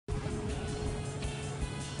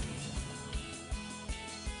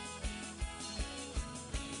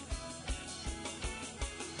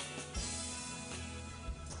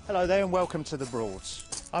Hello there and welcome to the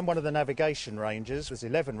Broads. I'm one of the navigation rangers. There's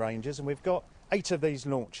 11 rangers and we've got 8 of these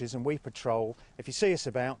launches and we patrol. If you see us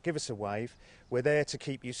about, give us a wave. We're there to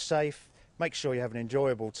keep you safe, make sure you have an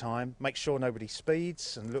enjoyable time, make sure nobody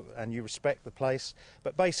speeds and you respect the place,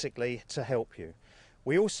 but basically to help you.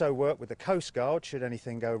 We also work with the Coast Guard should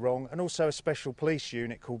anything go wrong, and also a special police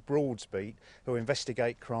unit called Broads Beat who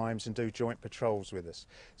investigate crimes and do joint patrols with us.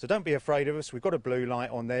 So don't be afraid of us. We've got a blue light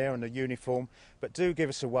on there and a uniform, but do give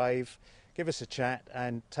us a wave, give us a chat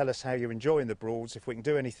and tell us how you're enjoying the Broads. If we can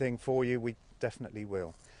do anything for you, we definitely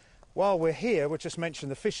will. While we're here, we'll just mention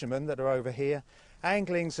the fishermen that are over here.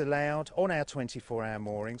 Angling's allowed on our 24-hour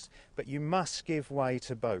moorings, but you must give way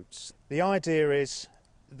to boats. The idea is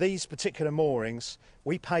these particular moorings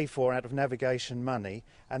we pay for out of navigation money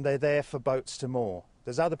and they're there for boats to moor.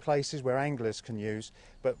 There's other places where anglers can use,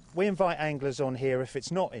 but we invite anglers on here if it's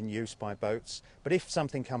not in use by boats. But if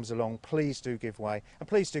something comes along, please do give way, and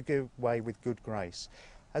please do give way with good grace.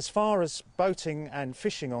 As far as boating and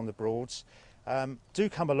fishing on the Broads, do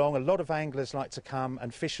come along. A lot of anglers like to come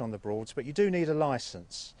and fish on the Broads, but you do need a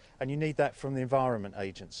licence, and you need that from the Environment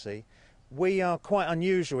Agency. We are quite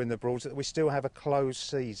unusual in the Broads that we still have a closed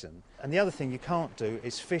season. And the other thing you can't do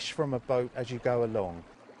is fish from a boat as you go along.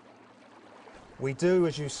 We do,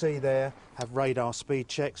 as you see there, have radar speed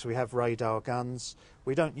checks, we have radar guns.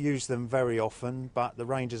 We don't use them very often, but the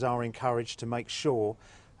rangers are encouraged to make sure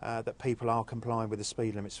that people are complying with the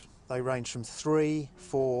speed limits. They range from 3,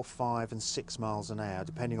 4, 5 and 6 miles an hour,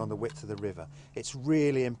 depending on the width of the river. It's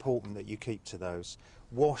really important that you keep to those.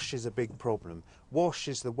 Wash is a big problem. Wash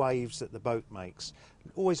is the waves that the boat makes.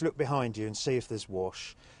 Always look behind you and see if there's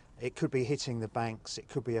wash. It could be hitting the banks, it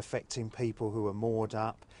could be affecting people who are moored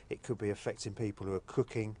up, it could be affecting people who are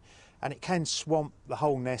cooking, and it can swamp the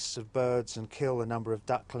whole nests of birds and kill a number of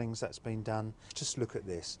ducklings. That's been done. Just look at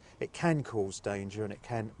this. It can cause danger and it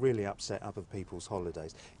can really upset other people's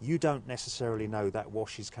holidays. You don't necessarily know that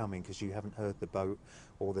wash is coming because you haven't heard the boat,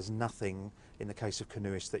 or there's nothing, in the case of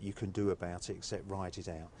canoeists, that you can do about it except ride it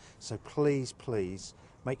out. So please, please,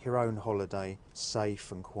 make your own holiday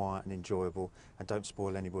safe and quiet and enjoyable, and don't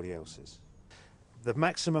spoil anybody else's. The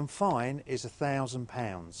maximum fine is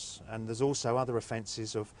 £1,000, and there's also other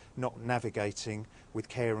offences of not navigating with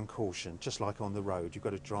care and caution, just like on the road. You've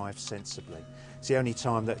got to drive sensibly. It's the only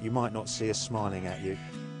time that you might not see us smiling at you.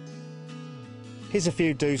 Here's a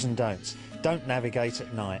few do's and don'ts. Don't navigate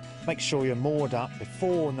at night. Make sure you're moored up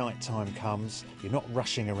before night time comes. You're not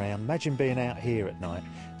rushing around. Imagine being out here at night.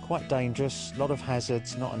 Quite dangerous, a lot of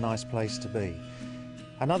hazards, not a nice place to be.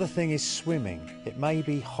 Another thing is swimming. It may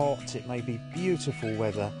be hot, it may be beautiful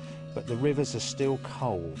weather, but the rivers are still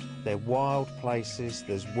cold. They're wild places,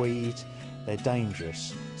 there's weed, they're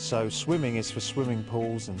dangerous. So swimming is for swimming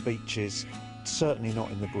pools and beaches, certainly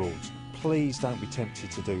not in the Broads. Please don't be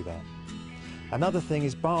tempted to do that. Another thing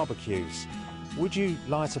is barbecues. Would you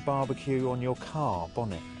light a barbecue on your car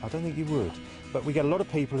bonnet? I don't think you would. But we get a lot of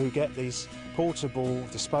people who get these portable,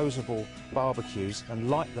 disposable barbecues and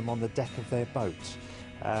light them on the deck of their boat.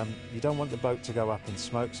 You don't want the boat to go up in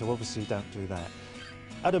smoke, so obviously don't do that.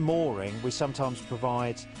 At a mooring, we sometimes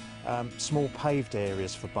provide small paved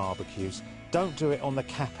areas for barbecues. Don't do it on the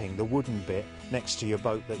capping, the wooden bit, next to your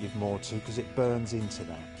boat that you've moored to, because it burns into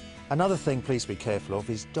that. Another thing please be careful of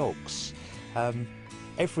is dogs.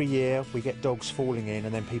 Every year we get dogs falling in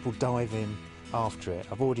and then people dive in after it.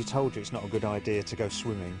 I've already told you it's not a good idea to go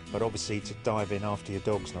swimming, but obviously to dive in after your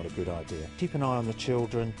dog's not a good idea. Keep an eye on the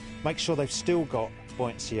children, make sure they've still got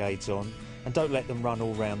buoyancy aids on, and don't let them run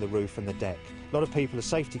all round the roof and the deck. A lot of people are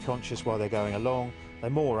safety conscious while they're going along, they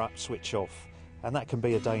moor up, switch off, and that can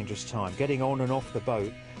be a dangerous time. Getting on and off the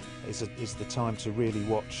boat is the time to really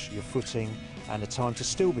watch your footing, and a time to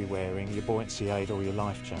still be wearing your buoyancy aid or your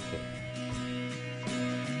life jacket.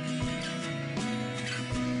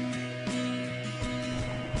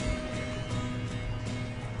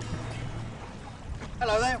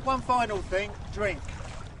 Hello there, one final thing, drink.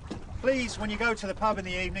 Please, when you go to the pub in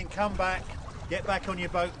the evening, come back, get back on your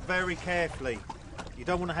boat very carefully. You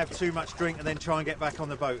don't want to have too much drink and then try and get back on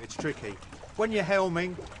the boat, it's tricky. When you're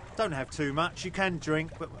helming, don't have too much, you can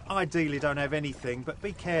drink, but ideally don't have anything, but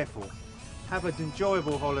be careful. Have an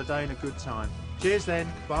enjoyable holiday and a good time. Cheers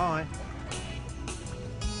then, bye.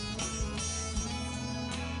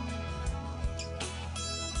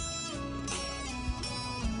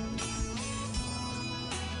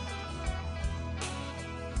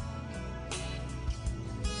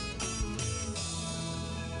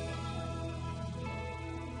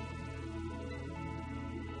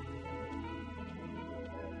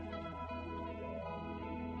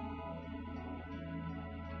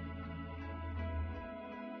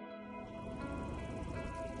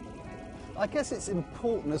 I guess it's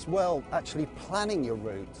important as well, actually planning your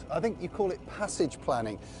route. I think you call it passage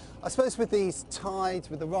planning. I suppose with these tides,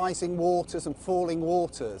 with the rising waters and falling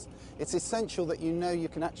waters, it's essential that you know you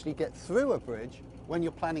can actually get through a bridge when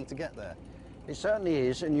you're planning to get there. It certainly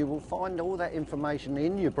is, and you will find all that information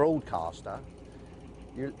in your broadcaster.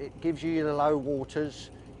 It gives you the low waters.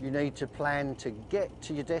 You need to plan to get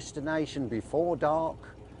to your destination before dark.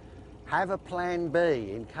 Have a plan B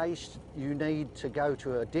in case you need to go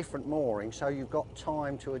to a different mooring, so you've got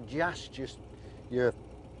time to adjust your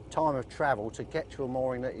time of travel to get to a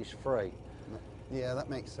mooring that is free. Yeah, that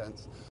makes sense.